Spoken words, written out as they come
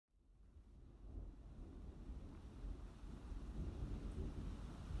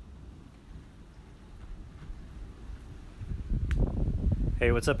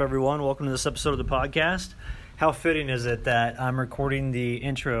Hey, what's up, everyone? Welcome to this episode of the podcast. How fitting is it that I'm recording the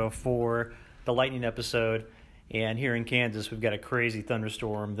intro for the lightning episode, and here in Kansas, we've got a crazy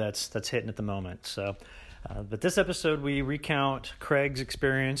thunderstorm that's hitting at the moment. But this episode, we recount Craig's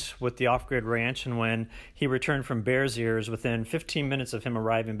experience with the off-grid ranch, and when he returned from Bears Ears, within 15 minutes of him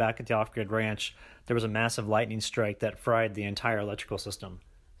arriving back at the off-grid ranch, there was a massive lightning strike that fried the entire electrical system.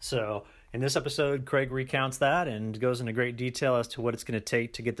 So in this episode, Craig recounts that and goes into great detail as to what it's going to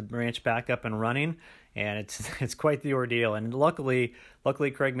take to get the ranch back up and running. And it's quite the ordeal. And luckily,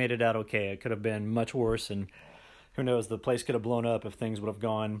 Craig made it out okay. It could have been much worse, and who knows, the place could have blown up if things would have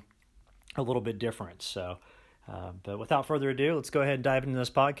gone a little bit different. But without further ado, let's go ahead and dive into this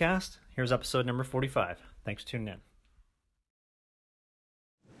podcast. Here's episode number 45. Thanks for tuning in.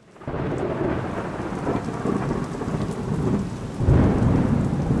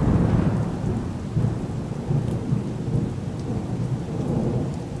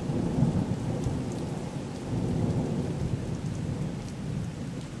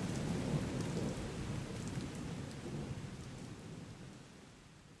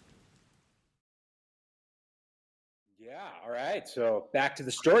 Yeah. All right. So back to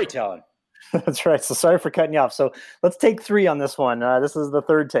the storytelling. That's right. So sorry for cutting you off. So let's take 3 on this one. This is the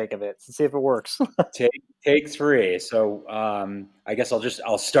third take of it. Let's see if it works. Take 3. So I guess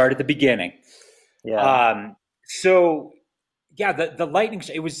I'll start at the beginning. Yeah. The lightning.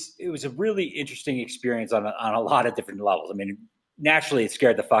 It was a really interesting experience on a lot of different levels. I mean, naturally, it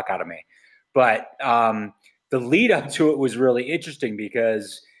scared the fuck out of me, but the lead up to it was really interesting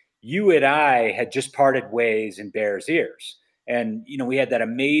because you and I had just parted ways in Bears Ears, and we had that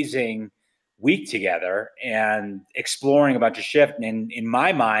amazing week together and exploring a bunch of shit. And in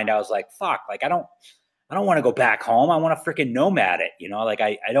my mind, I was like, fuck, like I don't want to go back home. I want to freaking nomad it,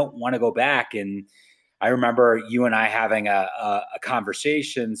 I don't want to go back. And I remember you and I having a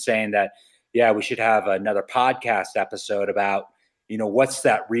conversation saying that, yeah, we should have another podcast episode about, what's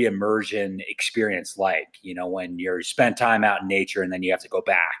that re-immersion experience like, when you're spent time out in nature and then you have to go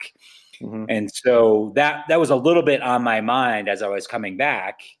back. Mm-hmm. And so that was a little bit on my mind as I was coming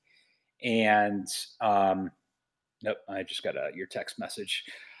back. And nope, I just got your text message.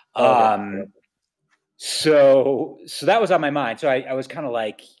 So that was on my mind. So I was kind of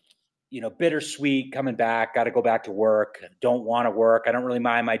like, bittersweet coming back, got to go back to work. Don't want to work. I don't really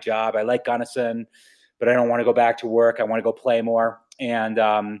mind my job. I like Gunnison, but I don't want to go back to work. I want to go play more. And,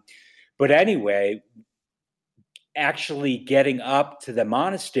 but anyway, actually getting up to the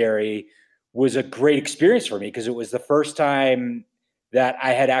monastery was a great experience for me because it was the first time that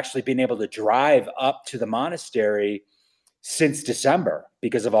I had actually been able to drive up to the monastery since December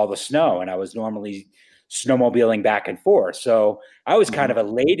because of all the snow. And I was normally snowmobiling back and forth. So I was kind of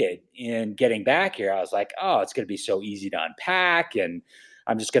elated in getting back here. I was like, oh, it's going to be so easy to unpack, and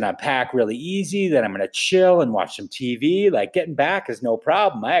I'm just going to unpack really easy. Then I'm going to chill and watch some TV. Like getting back is no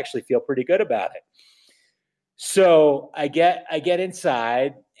problem. I actually feel pretty good about it. So I get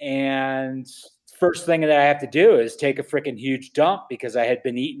inside, and first thing that I have to do is take a freaking huge dump because I had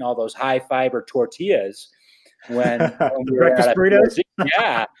been eating all those high fiber tortillas when we were breakfast burritos.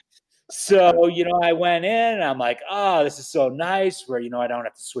 Yeah. So, I went in and I'm like, oh, this is so nice where, I don't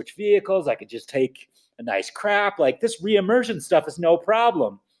have to switch vehicles. I could just take a nice crap. Like this re-immersion stuff is no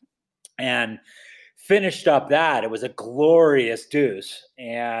problem. And finished up that. It was a glorious deuce,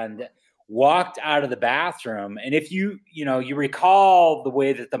 and walked out of the bathroom. And if you recall the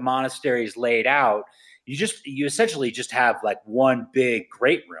way that the monastery is laid out, you essentially just have like one big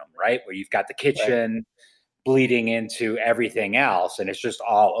great room, right? Where you've got the kitchen, right, bleeding into everything else, and it's just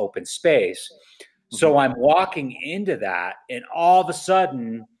all open space. So I'm walking into that, and all of a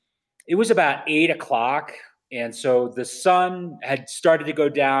sudden it was about 8:00. And so the sun had started to go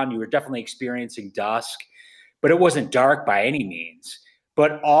down. You were definitely experiencing dusk, but it wasn't dark by any means.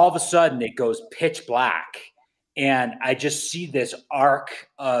 But all of a sudden it goes pitch black, and I just see this arc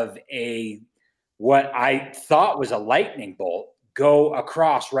of what I thought was a lightning bolt go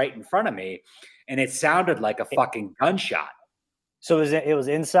across right in front of me. And it sounded like a fucking gunshot. So it was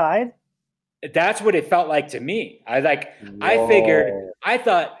inside? That's what it felt like to me. I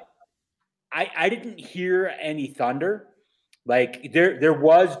thought I didn't hear any thunder. Like there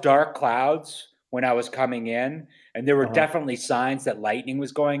was dark clouds when I was coming in, and there were definitely signs that lightning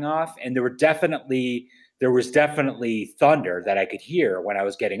was going off, and there was definitely thunder that I could hear when I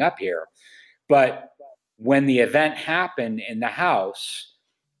was getting up here. But when the event happened in the house,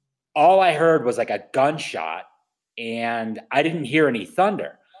 all I heard was like a gunshot, and I didn't hear any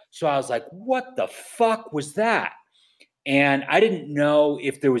thunder. So I was like, what the fuck was that? And I didn't know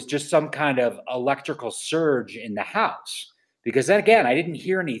if there was just some kind of electrical surge in the house because then again, I didn't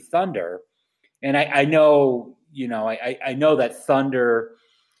hear any thunder. And I know, I know that thunder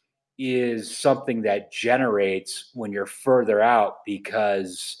is something that generates when you're further out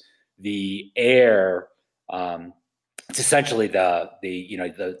because the air, it's essentially the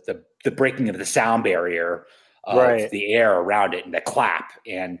breaking of the sound barrier of Right. the air around it and the clap.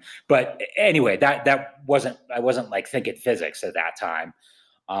 But anyway, I wasn't like thinking physics at that time,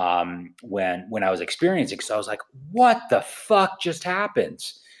 when I was experiencing. So I was like, what the fuck just happened?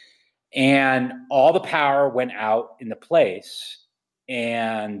 And all the power went out in the place.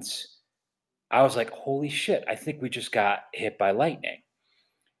 And I was like, holy shit, I think we just got hit by lightning.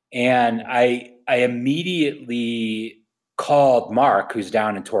 And I immediately called Mark, who's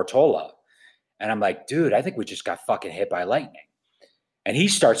down in Tortola. And I'm like, dude, I think we just got fucking hit by lightning. And he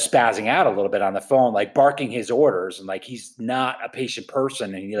starts spazzing out a little bit on the phone, like barking his orders. And like, he's not a patient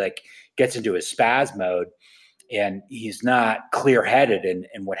person. And he like gets into his spaz mode, and he's not clear headed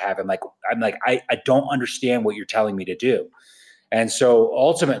and what have him. I don't understand what you're telling me to do. And so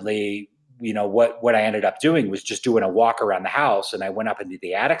ultimately, what I ended up doing was just doing a walk around the house, and I went up into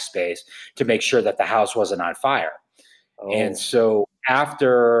the attic space to make sure that the house wasn't on fire. And Oh. so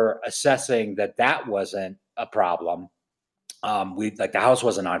after assessing that that wasn't a problem, we like the house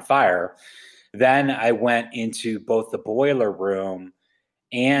wasn't on fire. Then I went into both the boiler room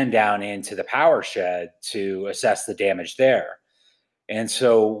and down into the power shed to assess the damage there. And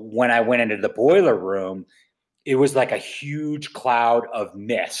so when I went into the boiler room, it was like a huge cloud of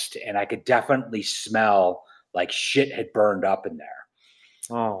mist, and I could definitely smell like shit had burned up in there.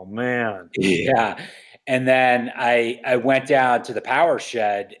 Oh man. Yeah. And then I went down to the power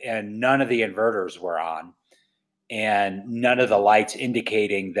shed, and none of the inverters were on, and none of the lights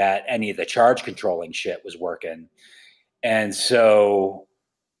indicating that any of the charge controlling shit was working. And so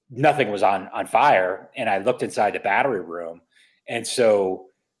nothing was on fire. And I looked inside the battery room. And so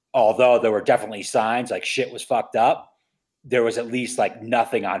although there were definitely signs like shit was fucked up, there was at least like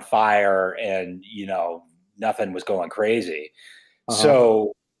nothing on fire, and nothing was going crazy. Uh-huh.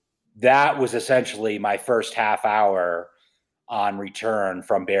 So that was essentially my first half hour on return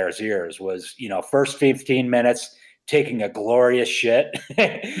from Bears Ears. Was first 15 minutes taking a glorious shit,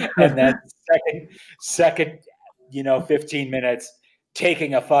 and then second 15 minutes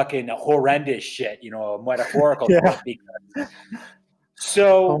taking a fucking horrendous shit, a metaphorical Yeah. shit.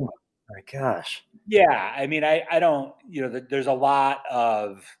 So Oh my gosh. yeah, I mean, I don't, there's a lot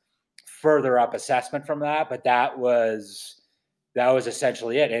of further up assessment from that, but that was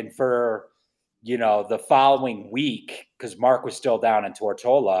essentially it. And for, the following week, because Mark was still down in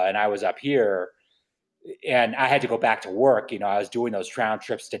Tortola and I was up here, and I had to go back to work. I was doing those round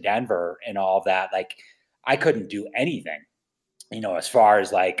trips to Denver and all of that. Like, I couldn't do anything, as far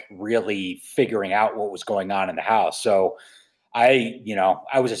as like really figuring out what was going on in the house. So I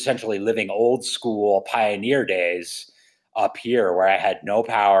was essentially living old school pioneer days up here, where I had no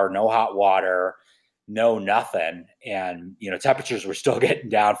power, no hot water, no nothing. And, temperatures were still getting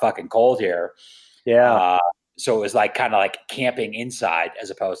down fucking cold here. Yeah. Uh, so it was like kind of like camping inside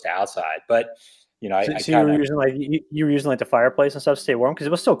as opposed to outside. But, So, I so you kind were of, using like you were using like the fireplace and stuff to stay warm because it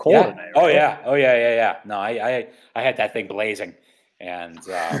was still cold yeah. at night, Oh, right? yeah. Oh, yeah. Yeah. Yeah. No, I had that thing blazing. And,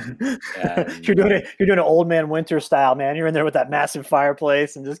 You're and doing it. You're doing it old man winter style, man. You're in there with that massive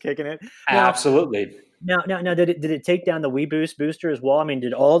fireplace and just kicking it. Now, absolutely. now, did it take down the WeBoost booster as well? I mean,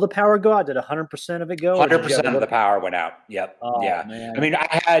 did all the power go out? Did 100% of it go, or did you have 100% a of the little? power went out. Yep. Oh Yeah. I man. mean,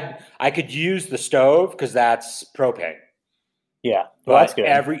 I could use the stove because that's propane, Yeah. Well, that's but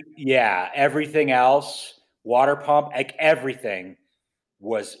good. everything else, water pump, like everything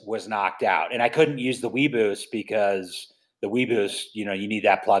was knocked out. And I couldn't use the WeBoost because the WeBoost, you need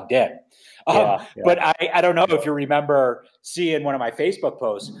that plugged in. Um, Yeah. Yeah. but I don't know if you remember seeing one of my Facebook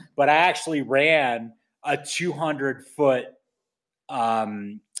posts, but I actually ran a 200-foot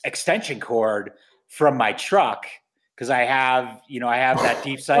extension cord from my truck, because I have that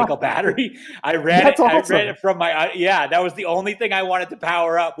deep cycle battery. I ran it. That's I ran awesome. it from my yeah. That was the only thing I wanted to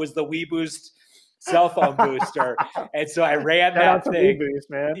power up, was the WeBoost cell phone booster, and so I ran Shout out that to thing. WeBoost,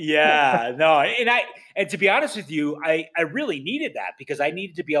 man. Yeah, no, and to be honest with you, I really needed that, because I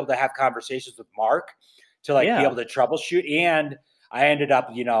needed to be able to have conversations with Mark to like be Yeah. able to troubleshoot. And I ended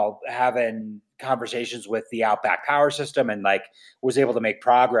up, having conversations with the Outback Power System, and like was able to make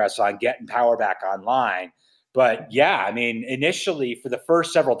progress on getting power back online. But yeah, I mean, initially for the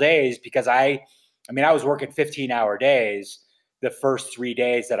first several days, because I was working 15-hour days the first 3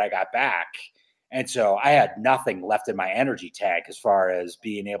 days that I got back. And so I had nothing left in my energy tank as far as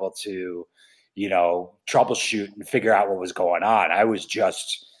being able to, troubleshoot and figure out what was going on. I was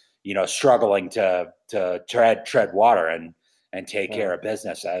just, struggling to tread water. And and take care of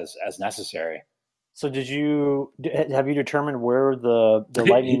business as necessary. So have you determined where the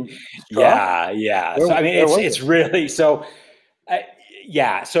lightning struck? Yeah. Where So I mean, where was it's it? really so.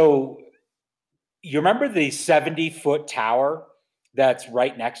 Yeah. So you remember the 70-foot tower that's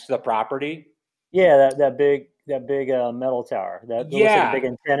right next to the property? Yeah, that big metal tower that looks like a Yeah. big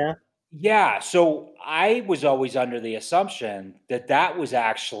antenna. Yeah. So I was always under the assumption that that was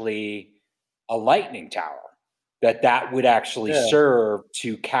actually a lightning tower, that would actually Yeah. serve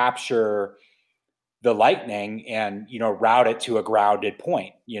to capture the lightning and, route it to a grounded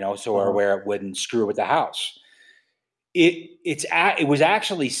point, so or Uh-huh. where it wouldn't screw with the house. It was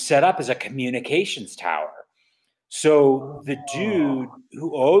actually set up as a communications tower. So the Oh. dude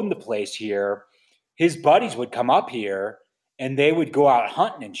who owned the place here, his buddies would come up here and they would go out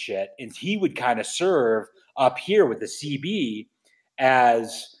hunting and shit, and he would kind of serve up here with the CB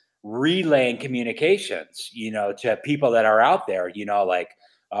as relaying communications, to people that are out there, like,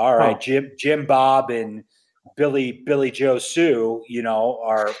 all Huh. right, Jim Bob and Billy Joe Sue,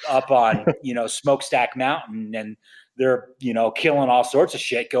 are up on, Smokestack Mountain, and they're, killing all sorts of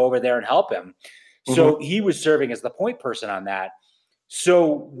shit. Go over there and help him. So Hmm. he was serving as the point person on that. So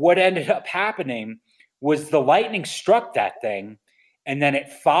what ended up happening was the lightning struck that thing, and then it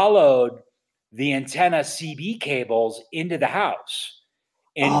followed the antenna CB cables into the house.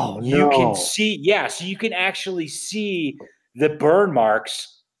 And Oh you can no. see, yeah, so you can actually see the burn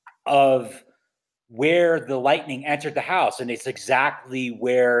marks of where the lightning entered the house, and it's exactly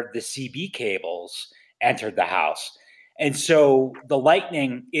where the CB cables entered the house. And so the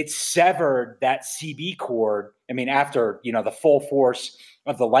lightning, it severed that CB cord. I mean, after, the full force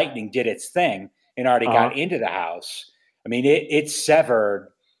of the lightning did its thing and already Uh-huh. got into the house. I mean, it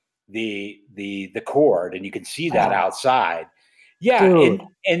severed the cord, and you can see that Ah, outside. Yeah, dude.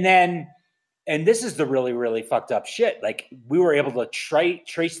 and this is the really, really fucked up shit. Like, we were able to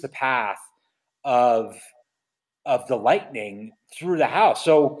trace the path of the lightning through the house.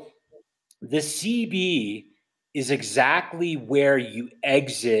 So the CB is exactly where you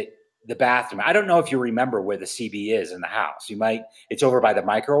exit the bathroom. I don't know if you remember where the CB is in the house. You might. It's over by the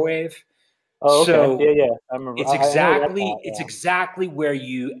microwave. Oh, okay. So Yeah, yeah. I remember. I know that spot. it's Yeah. exactly where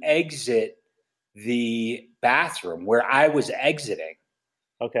you exit the bathroom, where I was exiting.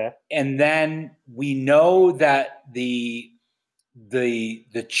 Okay. And then we know that the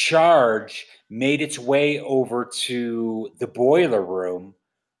charge made its way over to the boiler room,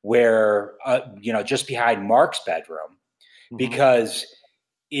 where, just behind Mark's bedroom, Hmm. because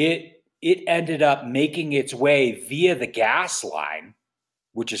it ended up making its way via the gas line,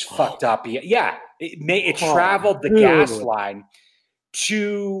 which is fucked up. Yeah, it Oh, traveled the gas dude. line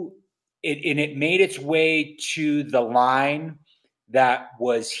to it, and it made its way to the line that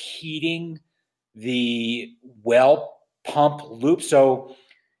was heating the well pump loop. So,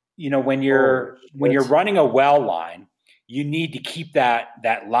 when Holy you're shit. running a well line, you need to keep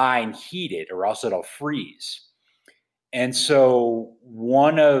that line heated, or else it'll freeze. And so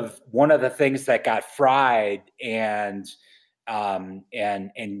one of the things that got fried and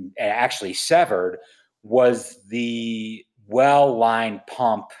actually severed was the well line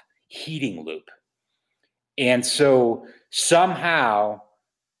pump heating loop. And so somehow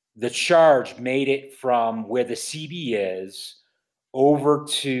the charge made it from where the CB is over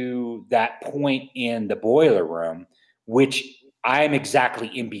to that point in the boiler room, which I am exactly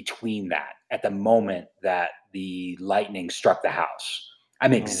in between that at the moment that the lightning struck the house.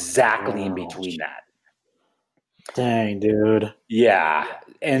 I'm Oh my exactly in between gosh. that. Dang, dude. Yeah.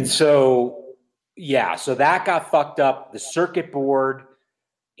 And so, yeah, so that got fucked up. The circuit board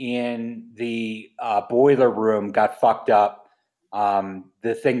in the boiler room got fucked up.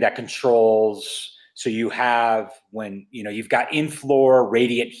 The thing that controls, so you have, when you've got in-floor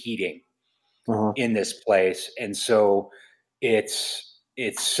radiant heating Uh-huh. in this place, and so it's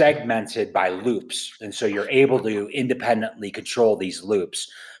segmented by loops, and so you're able to independently control these loops.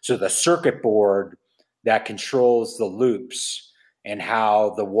 So the circuit board that controls the loops and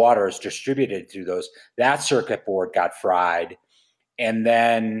how the water is distributed through those, that circuit board got fried. And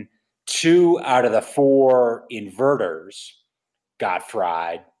then 2 out of the 4 inverters got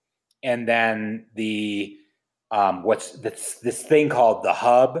fried. And then the what's this thing called the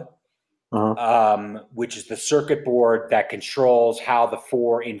hub, Uh-huh. which is the circuit board that controls how the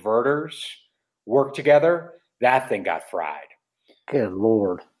 4 inverters work together. That thing got fried. Good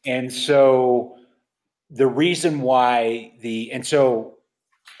Lord. And so the reason why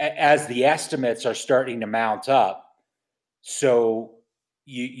as the estimates are starting to mount up, so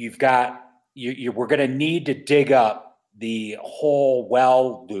you've got we're going to need to dig up the whole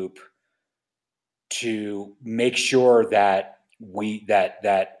well loop to make sure that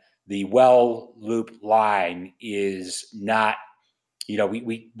that the well loop line is not,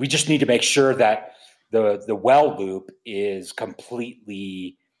 we just need to make sure that the well loop is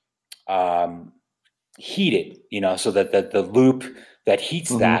completely heated, so that the loop that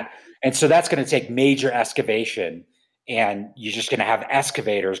heats that. And so that's going to take major excavation, and you're just going to have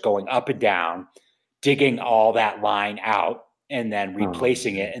excavators going up and down, digging all that line out and then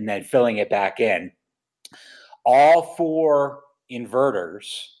replacing it and then filling it back in. All 4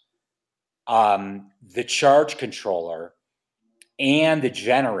 inverters, the charge controller, and the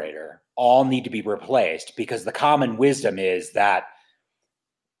generator all need to be replaced, because the common wisdom is that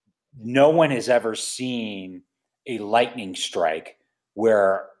no one has ever seen a lightning strike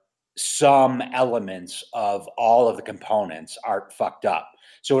where some elements of all of the components are fucked up.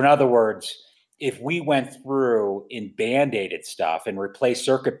 So in other words, if we went through and band-aided stuff and replaced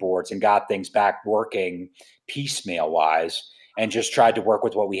circuit boards and got things back working piecemeal wise and just tried to work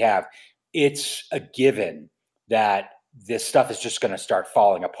with what we have, it's a given that this stuff is just going to start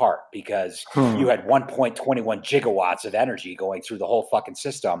falling apart, because you had 1.21 gigawatts of energy going through the whole fucking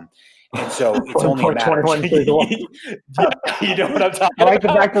system. And so it's only a matter of you know what I'm talking about? I like the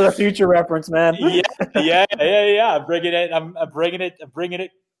Back to the Future reference, man. Yeah. I'm bringing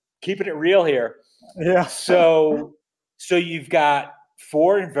it, keeping it real here. Yeah. So you've got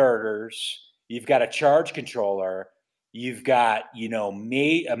 4 inverters, you've got a charge controller, you've got,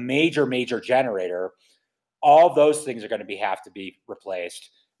 a major generator. All those things are going to have to be replaced.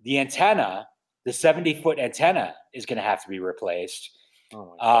 The antenna, the 70-foot antenna, is going to have to be replaced.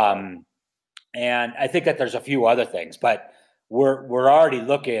 And I think that there's a few other things, but we're already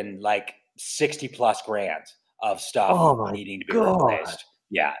looking like 60 plus grand of stuff needing to be replaced.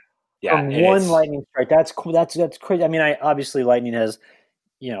 Yeah. From one lightning strike. That's cool. That's crazy. I mean, obviously lightning has,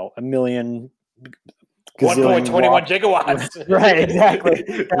 a million 1.21 gigawatts. Right, exactly.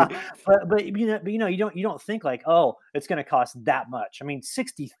 Yeah. But you don't think like, oh, it's going to cost that much. I mean,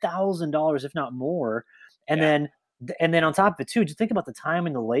 $60,000, if not more. And then on top of it too, just think about the time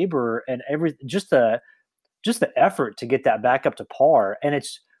and the labor and just the effort to get that back up to par. And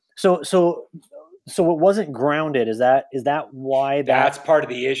it's so it wasn't grounded. Is that why that's part of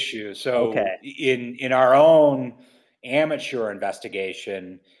the issue? So in our own amateur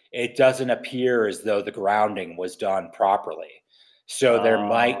investigation, it doesn't appear as though the grounding was done properly. So there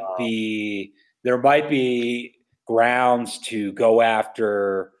might be grounds to go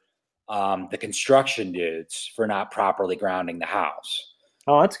after the construction dudes for not properly grounding the house.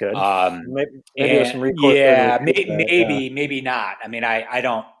 Oh, that's good. Maybe there's some recourse. Yeah, maybe not. I mean, I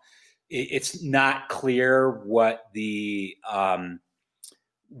don't. It's not clear what the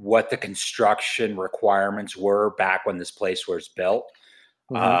construction requirements were back when this place was built.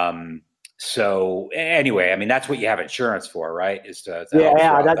 So anyway, I mean, that's what you have insurance for, right? Is to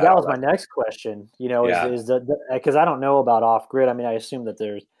that was my next question. Is because I don't know about off grid. I mean, I assume that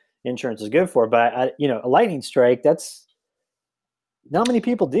there's insurance is good for, but a lightning strike, that's not many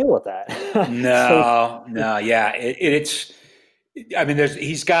people deal with that. Yeah, it's. I mean,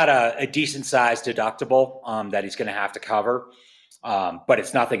 he's got a decent sized deductible that he's going to have to cover, but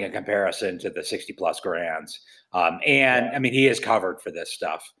it's nothing in comparison to the 60 plus grands. I mean, he is covered for this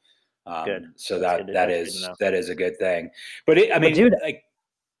stuff. Good. So that is a good thing. But it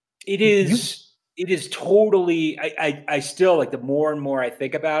is totally. I still, like, the more and more I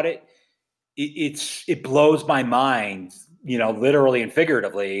think about it, it blows my mind, literally and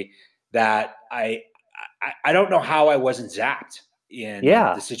figuratively, that I don't know how I wasn't zapped in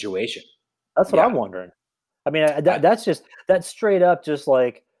the situation. That's what I'm wondering. I mean, that's straight up just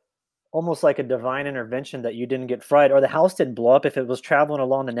like almost like a divine intervention that you didn't get fried or the house didn't blow up if it was traveling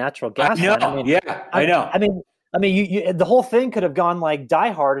along the natural gas line. I mean, I know. I mean, you the whole thing could have gone like Die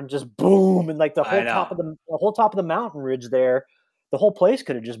Hard and just boom, and like the whole top of the mountain ridge there, the whole place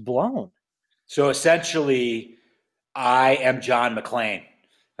could have just blown. So essentially, I am John McClane.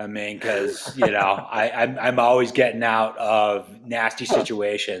 I mean, because I'm always getting out of nasty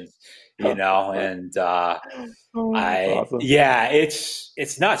situations, and awesome.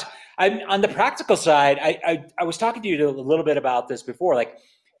 It's nuts. On the practical side, I was talking to you a little bit about this before. Like,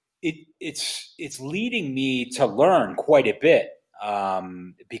 it's leading me to learn quite a bit,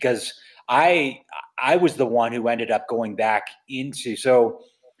 because I was the one who ended up going back into. So,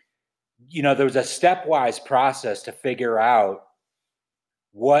 there was a stepwise process to figure out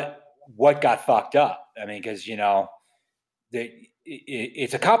what got fucked up. I mean, because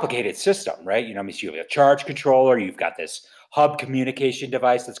it's a complicated system, right? You have a charge controller, you've got this hub communication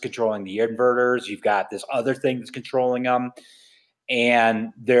device that's controlling the inverters, you've got this other thing that's controlling them,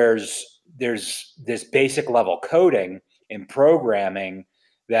 and there's this basic level coding, in programming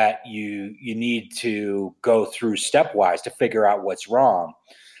that you need to go through stepwise to figure out what's wrong.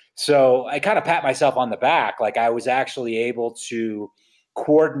 So I kind of pat myself on the back. Like I was actually able to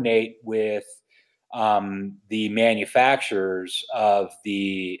coordinate with the manufacturers of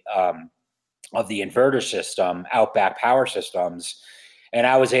the inverter system, Outback Power Systems, and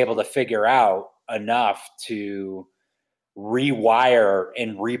I was able to figure out enough to rewire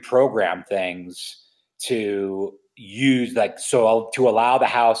and reprogram things to use to allow the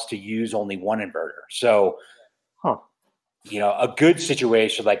house to use only one inverter. So, Huh. A good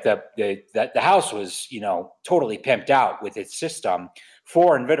situation like the house was, totally pimped out with its system.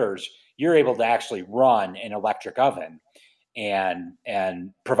 4 inverters, you're able to actually run an electric oven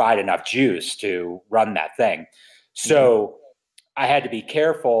and provide enough juice to run that thing. So I had to be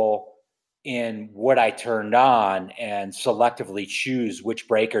careful in what I turned on and selectively choose which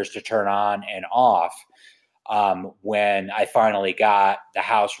breakers to turn on and off when I finally got the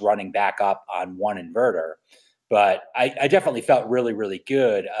house running back up on one inverter. But I definitely felt really, really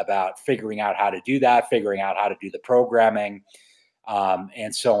good about figuring out how to do that, figuring out how to do the programming,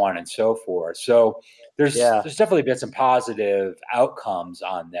 and so on and so forth. So there's definitely been some positive outcomes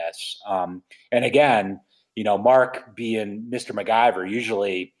on this. And again, Mark being Mr. MacGyver,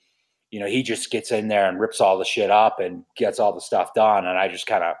 usually, he just gets in there and rips all the shit up and gets all the stuff done. And I just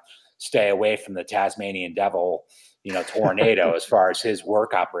kind of stay away from the Tasmanian devil, tornado as far as his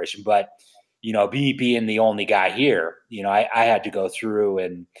work operation. But, me being the only guy here, I had to go through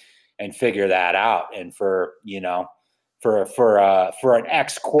and figure that out. And for an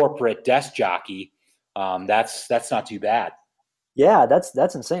ex-corporate desk jockey, that's not too bad. Yeah,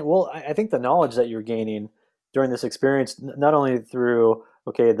 that's insane. Well, I think the knowledge that you're gaining during this experience, not only through,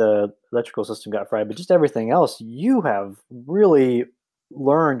 okay, the electrical system got fried, but just everything else, you have really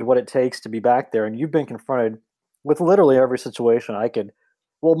learned what it takes to be back there, and you've been confronted with literally every situation I could,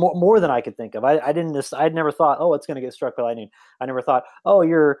 well, more than I could think of. I didn't just, I'd never thought, oh, it's going to get struck by lightning. I never thought, oh,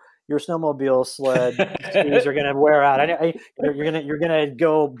 your snowmobile sled skis are gonna wear out. You're gonna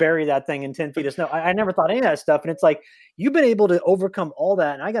go bury that thing in 10 feet of snow. I never thought any of that stuff, and it's like you've been able to overcome all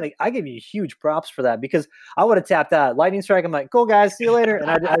that, and I give you huge props for that, because I would have tapped out lightning strike. I'm like, cool guys, see you later,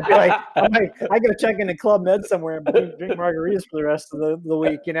 and I'd be like, I gotta check into Club Med somewhere and drink margaritas for the rest of the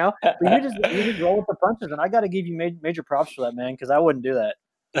week, But you just roll with the punches, and I got to give you major props for that, man, because I wouldn't do that.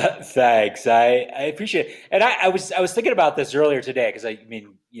 Thanks. I appreciate it. And I was thinking about this earlier today because we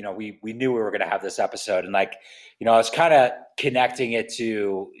knew we were going to have this episode, and I was kind of connecting it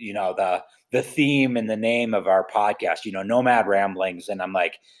to, the theme and the name of our podcast, Nomad Ramblings. And I'm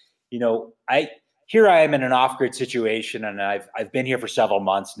like, I am in an off-grid situation, and I've been here for several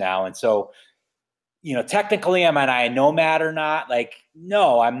months now. And so, technically am I a nomad or not? Like,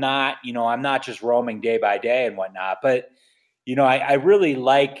 no, I'm not, I'm not just roaming day by day and whatnot, but I really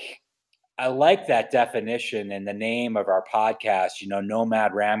I like that definition and the name of our podcast,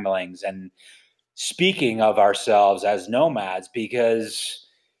 Nomad Ramblings, and speaking of ourselves as nomads, because,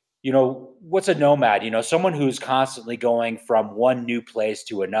 what's a nomad? Someone who's constantly going from one new place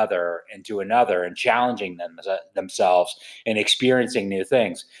to another and to another and challenging themselves and experiencing new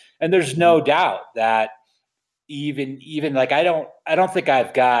things. And there's no doubt that even like, I don't think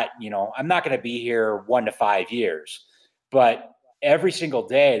I've got, I'm not going to be here 1 to 5 years. But every single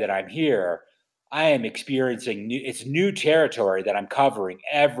day that I'm here, I am experiencing new territory that I'm covering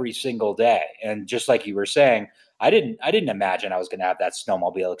every single day. And just like you were saying, I didn't imagine I was going to have that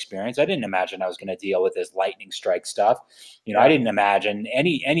snowmobile experience. I didn't imagine I was going to deal with this lightning strike stuff. I didn't imagine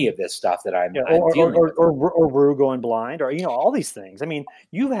any of this stuff that I'm dealing with. Or Rue going blind, or all these things. I mean,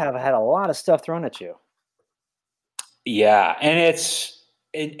 you have had a lot of stuff thrown at you. Yeah, and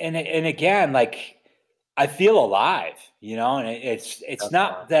and again, like, I feel alive, and it's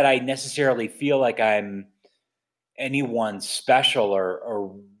not that I necessarily feel like I'm anyone special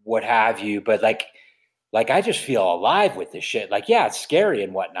or what have you, but like I just feel alive with this shit. Like, yeah, it's scary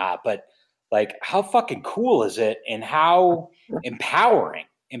and whatnot, but like, how fucking cool is it, and how empowering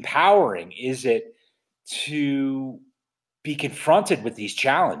is it to be confronted with these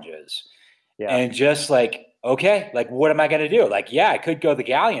challenges? Yeah. And just like, okay, like, what am I going to do? Like, yeah, I could go the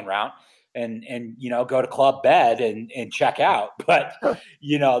galleon route and go to Club Bed and check out, but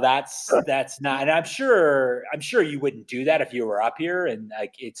that's not. And I'm sure you wouldn't do that if you were up here. And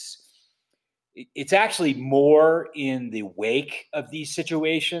like, it's actually more in the wake of these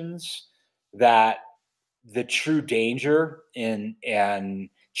situations that the true danger and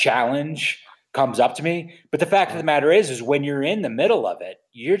challenge comes up to me. But the fact of the matter is when you're in the middle of it,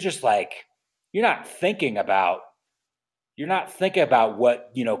 you're just like, you're not thinking about not thinking about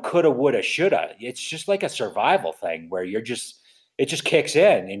what, coulda, woulda, shoulda. It's just like a survival thing where it just kicks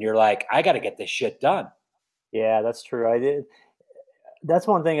in and you're like, I got to get this shit done. Yeah, that's true. I did. That's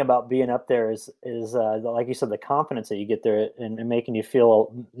one thing about being up there is like you said, the confidence that you get there and making you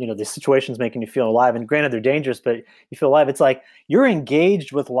feel, the situation's making you feel alive. And granted, they're dangerous, but you feel alive. It's like you're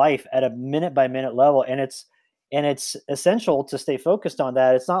engaged with life at a minute by minute level, and it's essential to stay focused on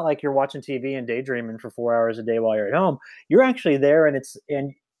that. It's not like you're watching TV and daydreaming for 4 hours a day while you're at home. You're actually there,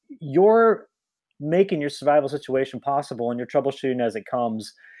 and you're making your survival situation possible, and you're troubleshooting as it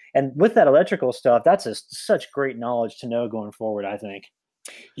comes. And with that electrical stuff, that's such great knowledge to know going forward, I think.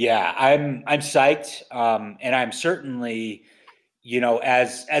 Yeah, I'm psyched, and I'm certainly,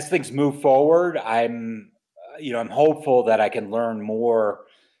 as things move forward, I'm hopeful that I can learn more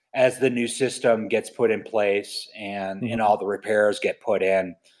as the new system gets put in place and Mhm. all the repairs get put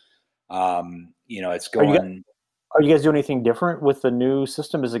in. It's Are you going. are you guys doing anything different with the new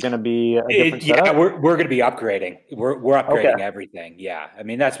system? Is it going to be a different Yeah, setup? we're going to be upgrading. We're Okay. upgrading everything. Yeah, I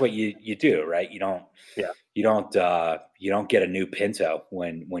mean that's what you do, right? Yeah. You don't get a new Pinto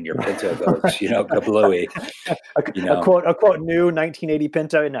when your Pinto goes, kablooey. A quote new 1980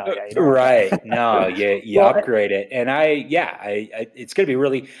 Pinto. No, yeah, you don't want Right. that. No, you Well, upgrade it. And it's going to be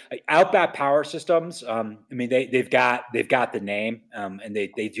really Outback Power Systems. I mean, they've got the name, and they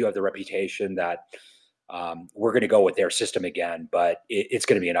do have the reputation that, we're going to go with their system again, but it's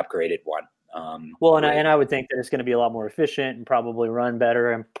going to be an upgraded one. well, and With I would think that it's going to be a lot more efficient and probably run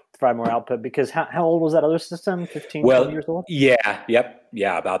better and provide more output because how old was that other system? 15, 20 Well, years old? yeah, yep,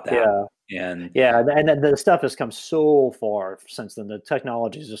 yeah, about that. Yeah. And Yeah, and the stuff has come so far since then. The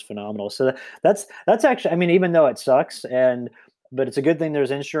technology is just phenomenal. So that's actually, I mean, even though it sucks, but it's a good thing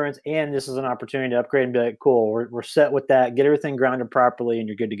there's insurance, and this is an opportunity to upgrade and be like, cool, we're set with that. Get everything grounded properly, and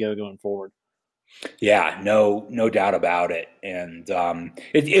you're good to go going forward. yeah, no doubt about it. And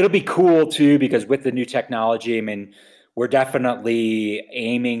it'll be cool too because with the new technology, I mean, we're definitely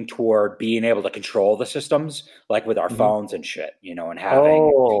aiming toward being able to control the systems like with our Hmm. phones and shit, and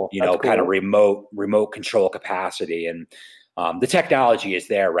having Oh, that's kind of cool. remote control capacity. And the technology is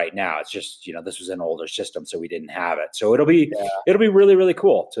there right now. It's just this was an older system, so we didn't have it. So Yeah. it'll be really really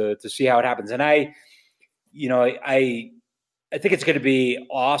cool to see how it happens. And I think it's going to be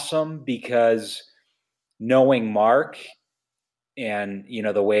awesome because knowing Mark and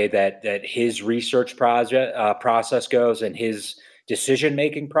the way that his research process goes and his decision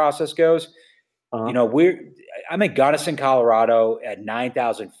making process goes. Uh-huh. I'm in Gunnison, Colorado, at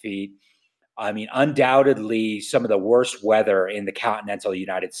 9,000 feet. I mean, undoubtedly some of the worst weather in the continental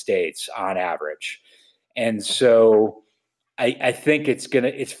United States on average, and so I think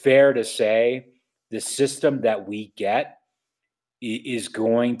it's fair to say the system that we get is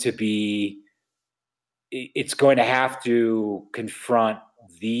going to be it's going to have to confront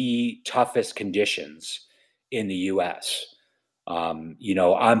the toughest conditions in the U.S. On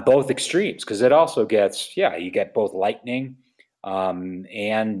both extremes, because it also gets, you get both lightning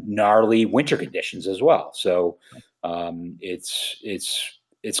and gnarly winter conditions as well. So it's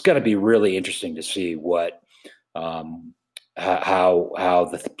going to be really interesting to see what um,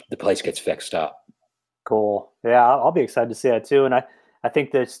 how the place gets fixed up. Cool. Yeah, I'll be excited to see that too. And I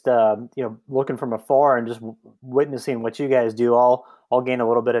think that looking from afar and just witnessing what you guys do, I'll gain a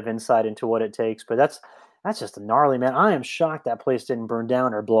little bit of insight into what it takes. But that's just a gnarly, man. I am shocked that place didn't burn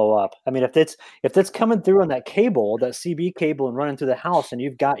down or blow up. I mean, if that's coming through on that cable, that CB cable, and running through the house, and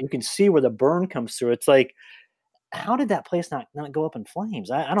you can see where the burn comes through. It's like, how did that place not go up in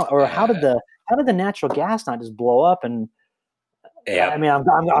flames? I don't, or Uh, how did the natural gas not just blow up? And I yeah, mean,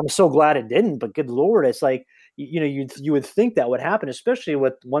 I'm so glad it didn't, but good Lord, it's like, you would think that would happen, especially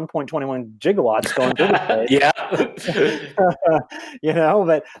with 1.21 gigawatts going through the place.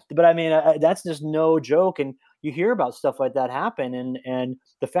 yeah, But I mean, that's just no joke. And you hear about stuff like that happen, and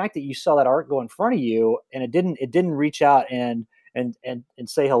the fact that you saw that art go in front of you, and it didn't reach out and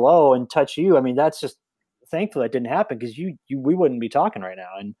say hello and touch you. I mean, that's just thankful that didn't happen because we wouldn't be talking right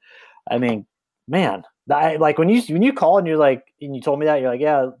now. And I mean, man, like when you called and and you told me that, you're like,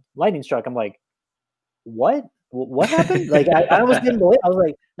 yeah, lightning struck. I'm like, what? What happened? Like I almost didn't believe. I was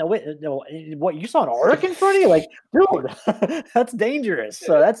like, no, wait, no, what? You saw an arc in front of you? Like, dude, that's dangerous.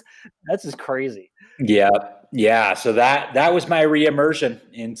 So that's just crazy. Yeah, yeah. So that was my reimmersion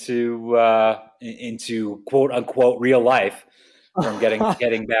into quote unquote real life from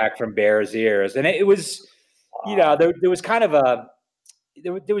getting back from Bears ears, and it was, Wow. there was kind of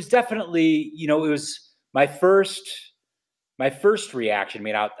there was definitely, it was my first reaction. I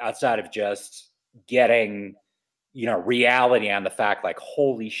mean, outside of just getting reality on the fact, like,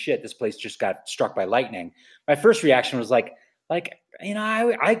 holy shit, this place just got struck by lightning. My first reaction was like, I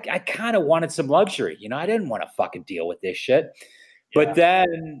kind of wanted some luxury. I didn't want to fucking deal with this shit. But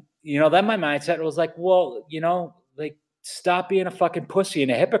then, then my mindset was like, well, like, stop being a fucking pussy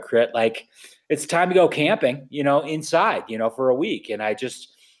and a hypocrite. Like, it's time to go camping, inside, for a week. And I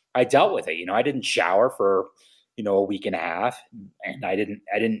dealt with it. I didn't shower for, a week and a half, and I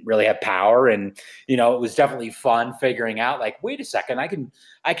didn't really have power. And, it was definitely fun figuring out, like, wait a second, I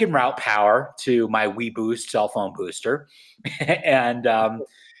can route power to my WeBoost cell phone booster and,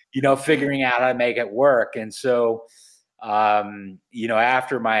 figuring out how to make it work. And so,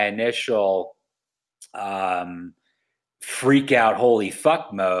 after my initial freak out, holy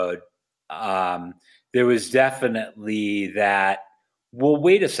fuck mode, there was definitely that, well,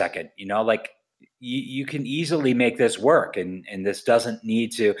 wait a second, like, you can easily make this work, and this doesn't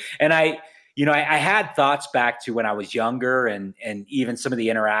need to. And I had thoughts back to when I was younger, and even some of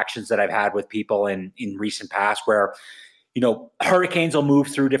the interactions that I've had with people in recent past where, hurricanes will move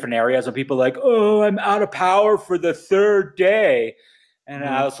through different areas and people are like, oh, I'm out of power for the third day. And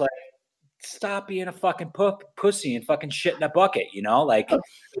I was like, stop being a fucking pussy and fucking shit in a bucket, like,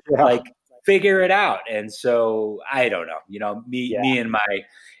 like, figure it out. And so I don't know, me and my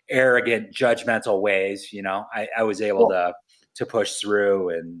arrogant, judgmental ways, I was able to push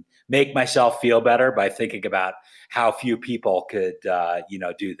through and make myself feel better by thinking about how few people could,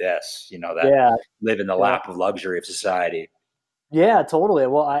 do this, that live in the lap of luxury of society. Yeah, totally.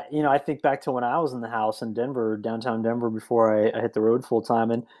 Well, I think back to when I was in the house in Denver, downtown Denver, before I hit the road full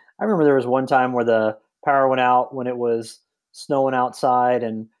time. And I remember there was one time where the power went out when it was snowing outside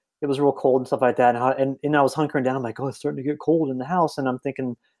and it was real cold and stuff like that. And I was hunkering down. I'm like, oh, it's starting to get cold in the house. And I'm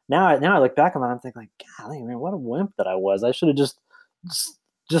thinking, now I look back on that, I'm thinking, like, golly, man, what a wimp that I was. I should have just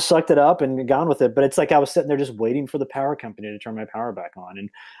sucked it up and gone with it. But it's like I was sitting there just waiting for the power company to turn my power back on. And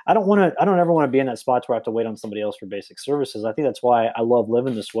I don't ever want to be in that spot where I have to wait on somebody else for basic services. I think that's why I love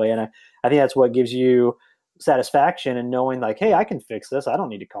living this way. And I think that's what gives you satisfaction in knowing, like, hey, I can fix this. I don't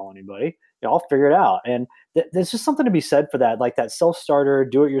need to call anybody. I'll figure it out. And there's just something to be said for that, like that self-starter,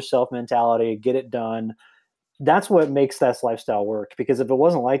 do-it-yourself mentality, get it done. That's what makes that lifestyle work. Because if it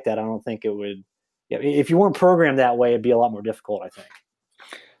wasn't like that, I don't think it would. If you weren't programmed that way, it'd be a lot more difficult, I think.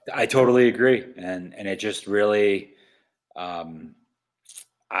 I totally agree. And it just really, I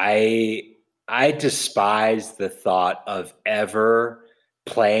despise the thought of ever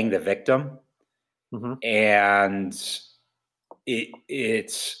playing the victim. Mm-hmm. And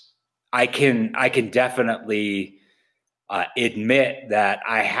I can definitely admit that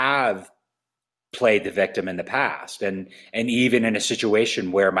I have played the victim in the past, and even in a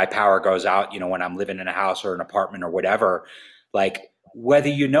situation where my power goes out, when I'm living in a house or an apartment or whatever, like, whether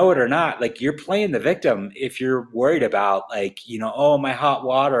you know it or not, like, you're playing the victim if you're worried about, like, oh, my hot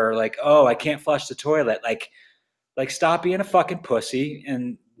water, like, oh, I can't flush the toilet, like stop being a fucking pussy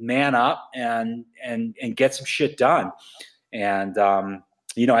and man up and get some shit done. And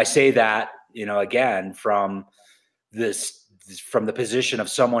I say that, again, from the position of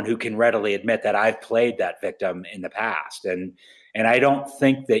someone who can readily admit that I've played that victim in the past. And I don't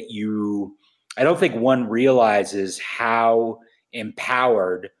think one realizes how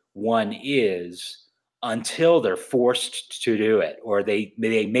empowered one is until they're forced to do it, or they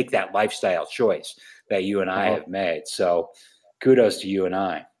make that lifestyle choice that you and I have made. So kudos to you and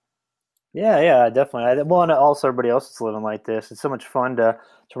I. Yeah, definitely. Well, and also everybody else is living like this. It's so much fun to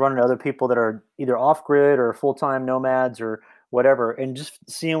run into other people that are either off grid or full time nomads or whatever, and just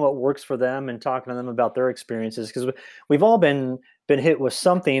seeing what works for them and talking to them about their experiences. Because we've all been hit with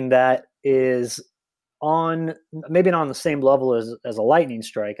something that is on maybe not on the same level as a lightning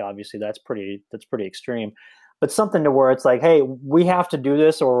strike. Obviously, that's pretty extreme, but something to where it's like, hey, we have to do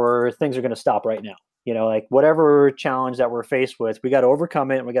this, or things are going to stop right now. Like whatever challenge that we're faced with, we got to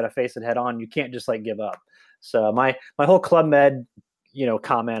overcome it and we got to face it head on. You can't just like give up. So my whole Club Med,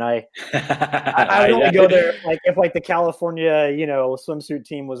 comment, I would only go there like if like the California, swimsuit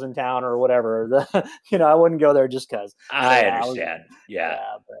team was in town or whatever. I wouldn't go there just because. I understand. Yeah.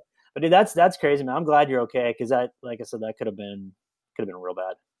 But dude, that's crazy, man. I'm glad you're okay, because that, like I said, that could have been real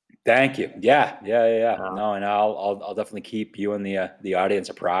bad. Thank you. Yeah. No, and I'll definitely keep you and the audience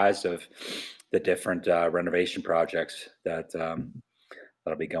apprised of the different renovation projects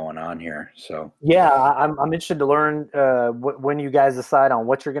that'll be going on here. So yeah, I'm interested to learn when you guys decide on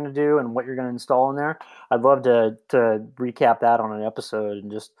what you're going to do and what you're going to install in there. I'd love to recap that on an episode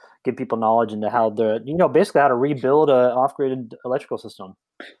and just give people knowledge into how basically how to rebuild a off-grid electrical system.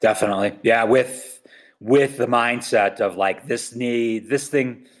 Definitely, yeah. With the mindset of like this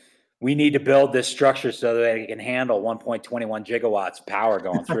thing we need to build this structure so that it can handle 1.21 gigawatts of power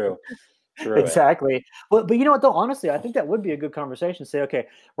going through it. Exactly. But you know what though? Honestly, I think that would be a good conversation. Say, okay,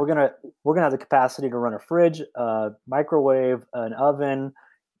 we're gonna have the capacity to run a fridge, microwave, an oven,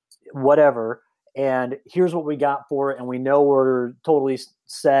 whatever, and here's what we got for it, and we know we're totally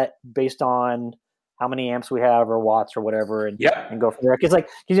set based on how many amps we have or watts or whatever, and go from there. Because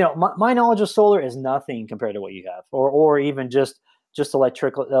my knowledge of solar is nothing compared to what you have, or even just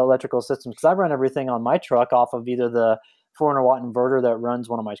electrical systems. Because I run everything on my truck off of either the 400 watt inverter that runs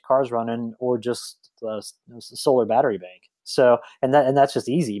one of my cars running, or just a solar battery bank. So and that's just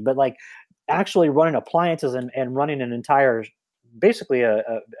easy. But like actually running appliances and running an entire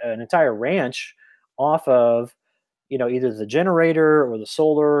an entire ranch off of either the generator or the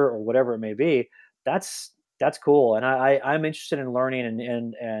solar or whatever it may be, that's cool. And I'm interested in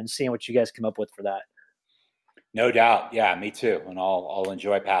learning and seeing what you guys come up with for that. No doubt. Yeah, me too. And I'll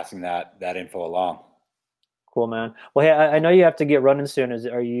enjoy passing that info along. Cool, man. Well, hey, I know you have to get running soon.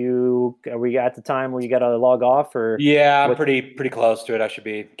 Are we at the time where you got to log off, or? Yeah, I'm pretty close to it. I should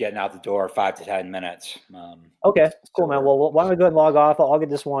be getting out the door 5 to 10 minutes. Okay, cool, man. Well, why don't we go ahead and log off? I'll get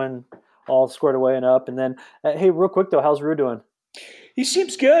this one all squared away and up. And then, hey, real quick though, how's Rue doing? He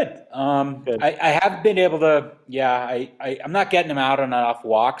seems good. Good. I haven't been able to. Yeah, I'm not getting him out on enough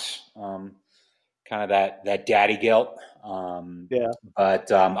walks. Kind of that daddy guilt. Yeah. But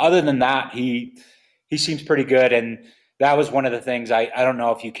other than that, he seems pretty good. And that was one of the things I don't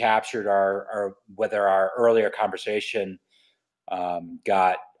know if you captured whether our earlier conversation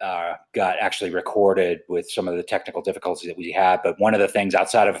got actually recorded with some of the technical difficulties that we had. But one of the things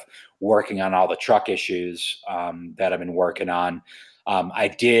outside of working on all the truck issues that I've been working on, I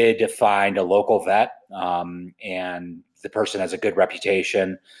did find a local vet, and the person has a good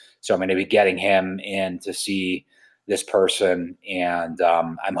reputation. So I'm going to be getting him in to see this person, and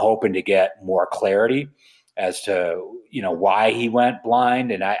I'm hoping to get more clarity as to why he went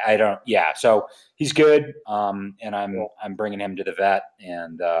blind. And I don't. Yeah, so he's good, and I'm bringing him to the vet.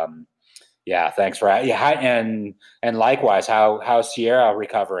 And yeah, thanks for and likewise, how's Sierra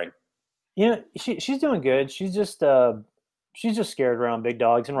recovering? She's doing good. She's just scared around big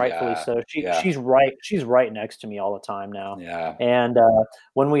dogs, and rightfully so. She's right next to me all the time now. Yeah. And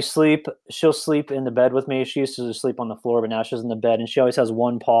when we sleep, she'll sleep in the bed with me. She used to sleep on the floor, but now she's in the bed, and she always has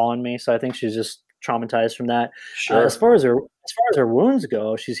one paw on me. So I think she's just traumatized from that. Sure. As far as her wounds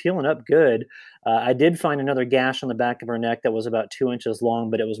go, she's healing up good. I did find another gash on the back of her neck that was about 2 inches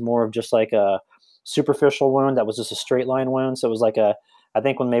long, but it was more of just like a superficial wound. That was just a straight line wound. So it was like I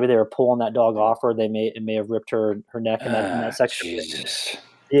think when maybe they were pulling that dog off her, it may have ripped her neck in that section. Jesus.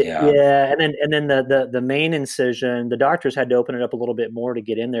 Yeah. And then the main incision, the doctors had to open it up a little bit more to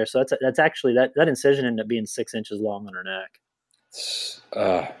get in there. So that's actually that incision ended up being 6 inches long on her neck.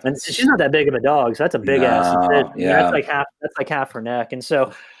 And she's not that big of a dog, so that's a big ass incision. Yeah. That's like half her neck. And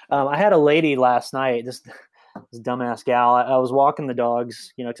so I had a lady last night, this dumbass gal. I was walking the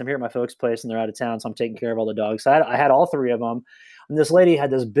dogs, because I'm here at my folks' place and they're out of town, so I'm taking care of all the dogs. So I had all three of them. And this lady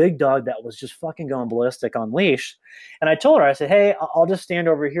had this big dog that was just fucking going ballistic on leash. And I told her, I said, hey, I'll just stand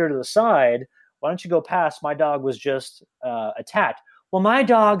over here to the side. Why don't you go past? My dog was just attacked. Well, my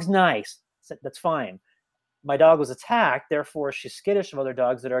dog's nice. I said, that's fine. My dog was attacked, therefore she's skittish of other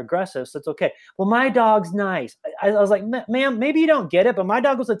dogs that are aggressive, so it's okay. Well, my dog's nice. I was like, ma'am, maybe you don't get it, but my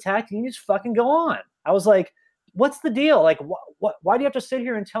dog was attacked and you just fucking go on. I was like, what's the deal? Like, why do you have to sit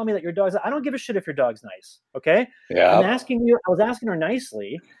here and tell me that your dog's? I don't give a shit if your dog's nice. Okay. Yeah. I was asking her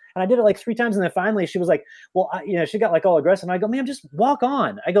nicely, and I did it like 3 times, and then finally she was like, well, she got like all aggressive. And I go, ma'am, just walk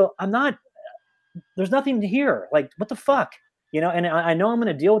on. I go, there's nothing to hear. Like, what the fuck? And I know I'm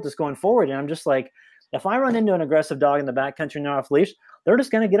going to deal with this going forward. And I'm just like, if I run into an aggressive dog in the backcountry and they're off leash, they're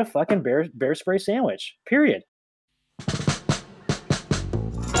just going to get a fucking bear spray sandwich, period.